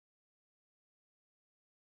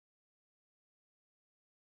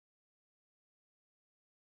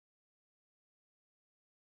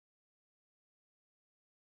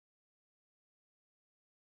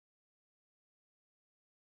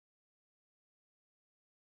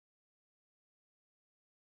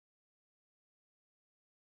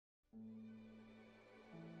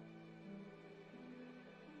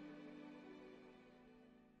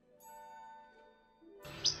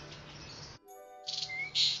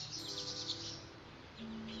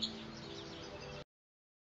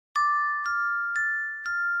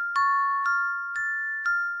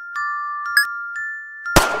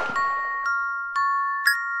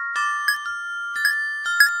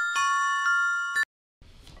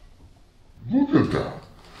Look at that.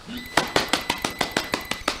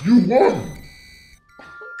 You won.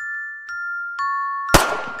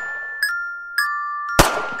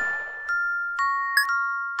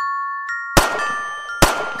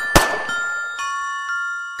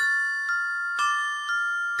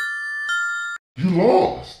 You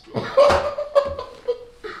lost.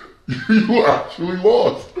 You actually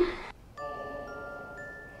lost.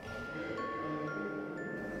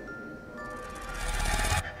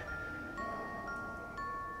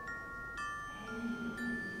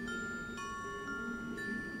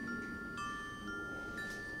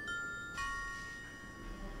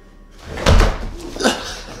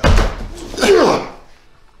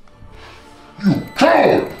 You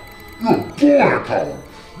coward! You're born a coward!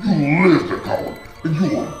 You lived a coward! And you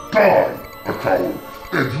will die a coward!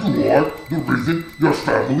 And you are the reason your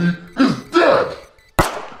family is dead!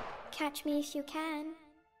 Catch me if you can.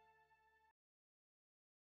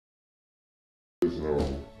 There's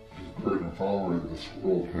greater power in this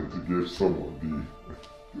world than to give someone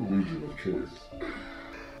the illusion of choice.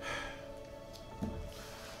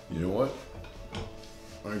 You know what?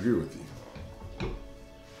 I agree with you.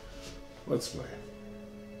 Let's play.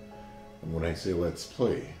 And when I say let's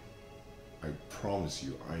play, I promise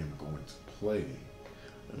you I am going to play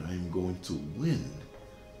and I am going to win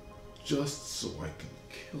just so I can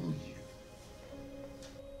kill you.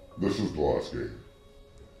 This is the last game.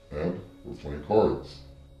 And we're playing cards.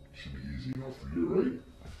 Should be easy enough for you, right?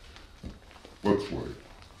 Let's play.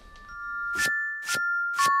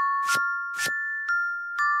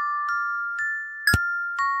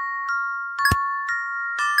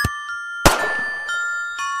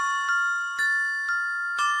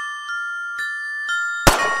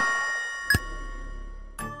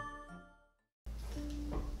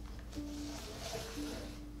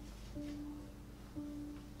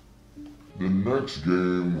 The next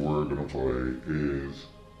game we're gonna play is,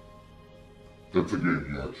 it's a game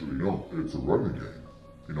you actually know. It's a running game.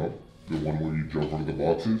 You know, the one where you jump over the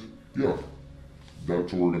boxes. Yeah,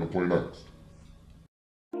 that's what we're gonna play next.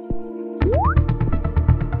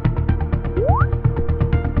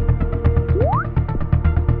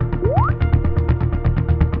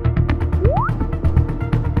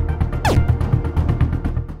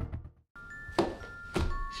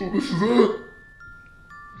 So this is it.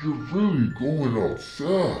 You're really going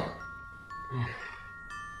outside.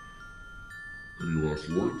 Any last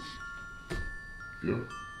words? Yeah?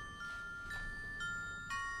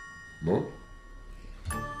 No?